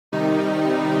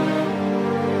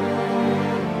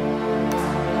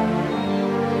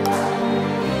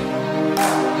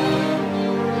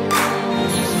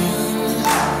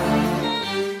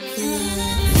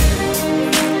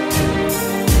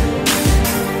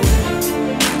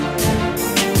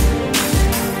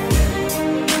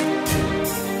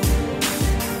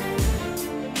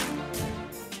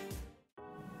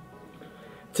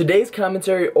Today's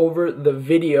commentary over the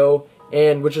video,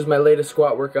 and which is my latest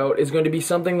squat workout, is going to be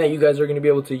something that you guys are going to be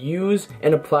able to use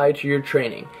and apply to your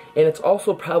training. And it's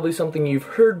also probably something you've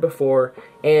heard before,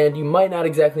 and you might not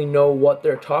exactly know what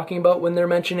they're talking about when they're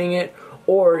mentioning it,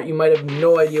 or you might have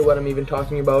no idea what I'm even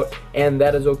talking about, and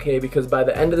that is okay, because by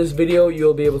the end of this video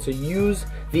you'll be able to use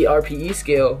the RPE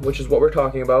scale, which is what we're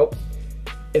talking about,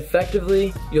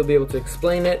 effectively. You'll be able to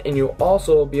explain it, and you'll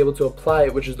also be able to apply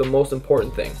it, which is the most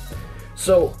important thing.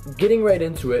 So, getting right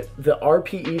into it, the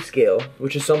RPE scale,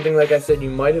 which is something, like I said, you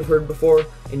might have heard before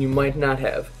and you might not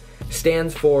have,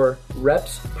 stands for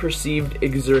reps perceived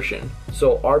exertion.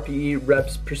 So RPE,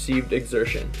 reps perceived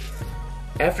exertion.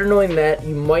 After knowing that,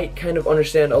 you might kind of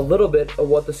understand a little bit of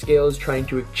what the scale is trying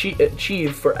to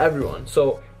achieve for everyone.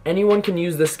 So anyone can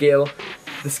use the scale.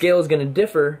 The scale is going to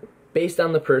differ based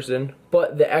on the person,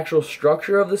 but the actual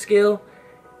structure of the scale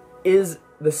is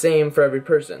the same for every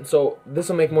person. So this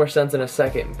will make more sense in a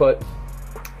second, but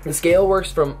the scale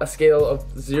works from a scale of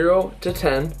 0 to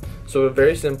 10, so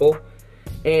very simple,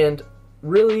 and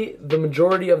really the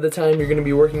majority of the time you're going to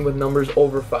be working with numbers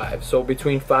over 5, so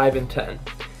between 5 and 10.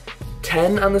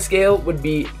 10 on the scale would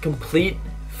be complete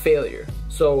failure.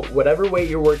 So whatever weight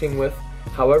you're working with,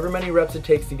 however many reps it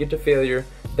takes to get to failure,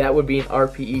 that would be an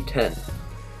RPE 10.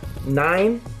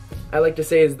 9, I like to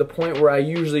say, is the point where I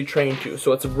usually train to.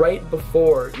 So it's right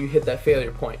before you hit that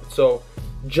failure point. So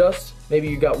just maybe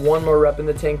you got one more rep in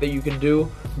the tank that you could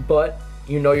do, but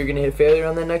you know you're going to hit failure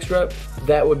on that next rep,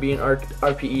 that would be an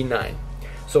RPE 9.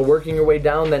 So working your way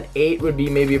down, then 8 would be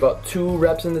maybe about 2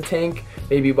 reps in the tank,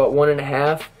 maybe about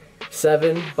 1.5,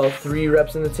 7, about 3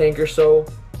 reps in the tank or so,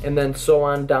 and then so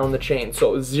on down the chain.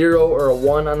 So 0 or a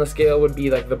 1 on the scale would be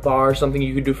like the bar, something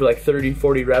you could do for like 30,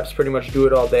 40 reps, pretty much do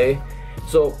it all day.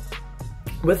 So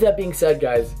with that being said,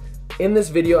 guys, in this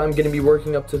video I'm going to be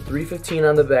working up to 315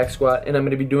 on the back squat, and I'm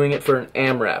going to be doing it for an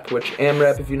AMRAP, which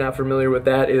AMRAP, if you're not familiar with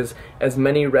that, is as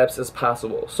many reps as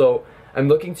possible. So I'm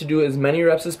looking to do as many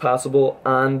reps as possible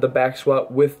on the back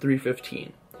squat with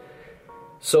 315.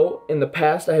 So in the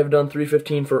past I have done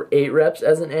 315 for 8 reps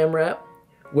as an AMRAP,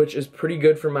 which is pretty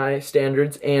good for my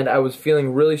standards, and I was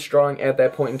feeling really strong at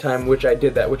that point in time, which I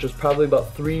did that, which was probably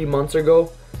about 3 months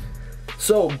ago.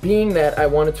 So being that I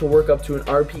wanted to work up to an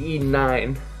RPE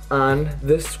 9 on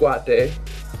this squat day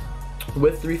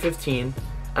with 315,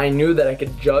 I knew that I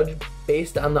could judge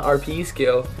based on the RPE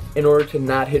scale in order to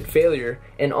not hit failure,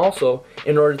 and also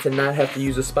in order to not have to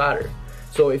use a spotter.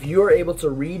 So if you are able to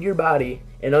read your body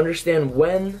and understand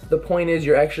when the point is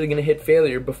you're actually going to hit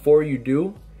failure before you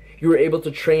do, you are able to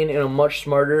train in a much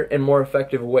smarter and more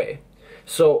effective way.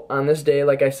 So on this day,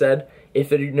 like I said, if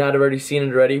you've not already seen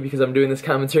it already, because I'm doing this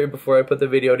commentary before I put the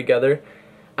video together,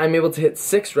 I'm able to hit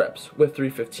 6 reps with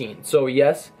 315. So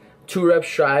yes, 2 reps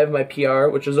shy of my PR,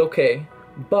 which is okay,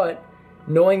 but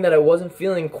knowing that I wasn't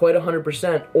feeling quite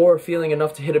 100% or feeling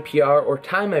enough to hit a PR or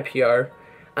time my PR,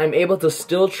 I'm able to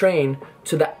still train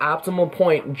to the optimal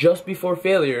point just before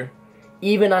failure,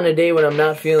 even on a day when I'm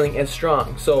not feeling as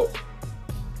strong. So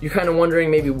you're kind of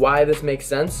wondering maybe why this makes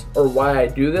sense or why I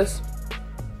do this.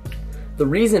 The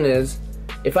reason is,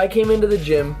 if I came into the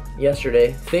gym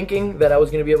yesterday thinking that I was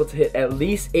going to be able to hit at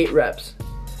least 8 reps,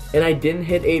 and I didn't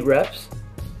hit 8 reps,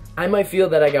 I might feel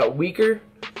that I got weaker,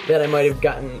 that I might have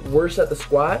gotten worse at the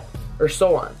squat, or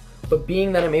so on. But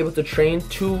being that I'm able to train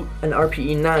to an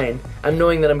RPE 9, I'm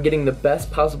knowing that I'm getting the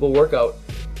best possible workout,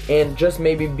 and just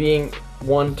maybe being,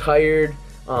 one, tired,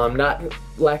 not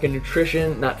lacking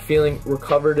nutrition, not feeling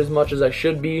recovered as much as I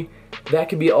should be. That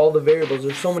could be all the variables.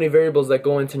 There's so many variables that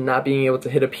go into not being able to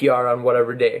hit a PR on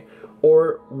whatever day,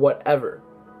 or whatever.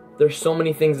 There's so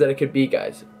many things that it could be,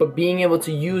 guys. But being able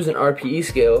to use an RPE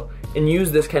scale and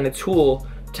use this kind of tool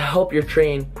to help your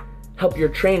training, to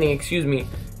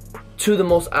the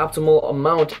most optimal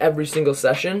amount every single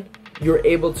session, you're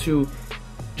able to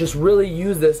just really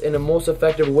use this in a most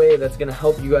effective way that's going to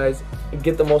help you guys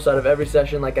get the most out of every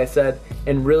session, like I said,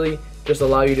 and really just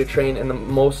allow you to train in the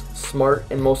most smart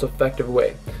and most effective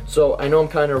way. So I know I'm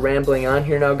kind of rambling on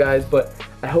here now, guys, but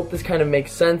I hope this kind of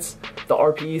makes sense. The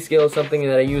RPE scale is something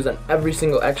that I use on every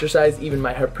single exercise, even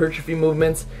my hypertrophy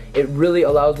movements. It really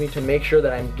allows me to make sure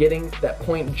that I'm getting that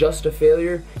point just to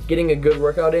failure, getting a good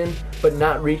workout in, but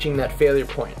not reaching that failure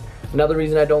point. Another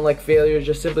reason I don't like failure is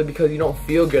just simply because you don't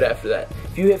feel good after that.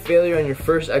 If you hit failure on your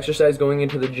first exercise going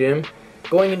into the gym,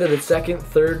 going into the second,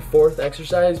 third, fourth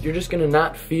exercise, you're just going to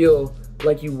not feel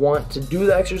like you want to do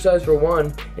the exercise for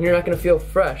one, and you're not going to feel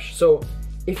fresh. So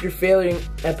if you're failing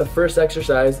at the first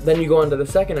exercise, then you go on to the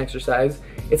second exercise,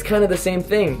 it's kind of the same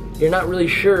thing. You're not really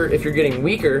sure if you're getting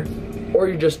weaker or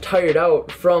you're just tired out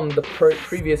from the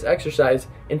previous exercise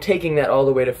and taking that all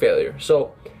the way to failure.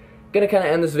 So gonna kind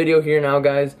of end this video here now,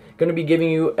 guys. Gonna be giving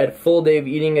you a full day of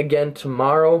eating again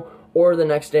tomorrow or the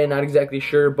next day, not exactly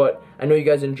sure, but I know you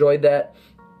guys enjoyed that,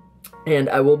 and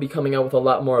I will be coming out with a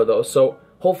lot more of those. So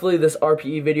hopefully this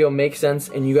RPE video makes sense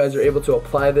and you guys are able to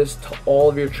apply this to all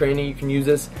of your training. You can use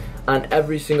this on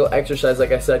every single exercise.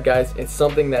 Like I said, guys, it's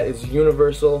something that is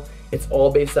universal. It's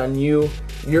all based on you.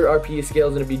 Your RPE scale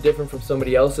is going to be different from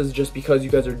somebody else's just because you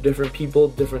guys are different people,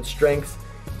 different strengths,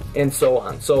 and so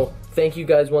on. So thank you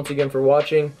guys once again for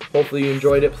watching. Hopefully you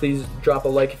enjoyed it. Please drop a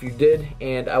like if you did,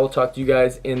 and I will talk to you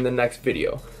guys in the next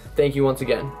video. Thank you once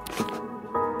again.